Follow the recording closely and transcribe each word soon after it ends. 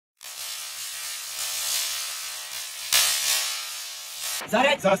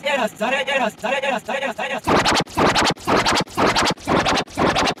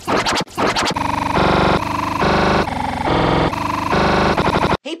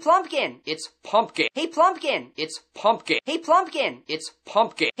Hey Plumpkin! It's pumpkin. Hey Plumpkin! It's pumpkin. Hey Plumpkin! It's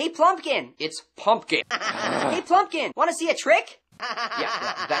pumpkin. Hey Plumpkin! It's pumpkin. Hey Plumpkin! Wanna see a trick?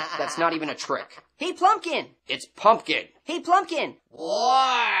 That's not even a trick. Hey Plumpkin! It's pumpkin. Hey Plumpkin!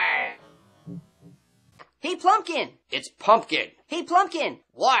 What? Hey Plumpkin! It's pumpkin. Hey Plumpkin!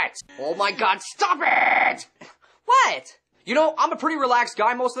 What? Oh my god, stop it! What? You know, I'm a pretty relaxed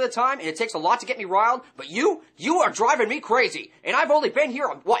guy most of the time, and it takes a lot to get me riled, but you are driving me crazy. And I've only been here,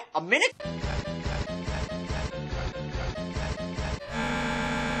 what, a minute?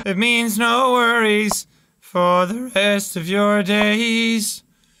 It means no worries for the rest of your days.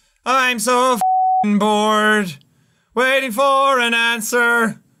 I'm so f***ing bored, waiting for an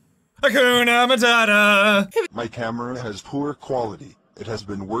answer. Hakuna Matata. My camera has poor quality. It has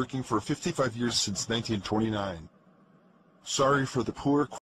been working for 55 years since 1929. Sorry for the poor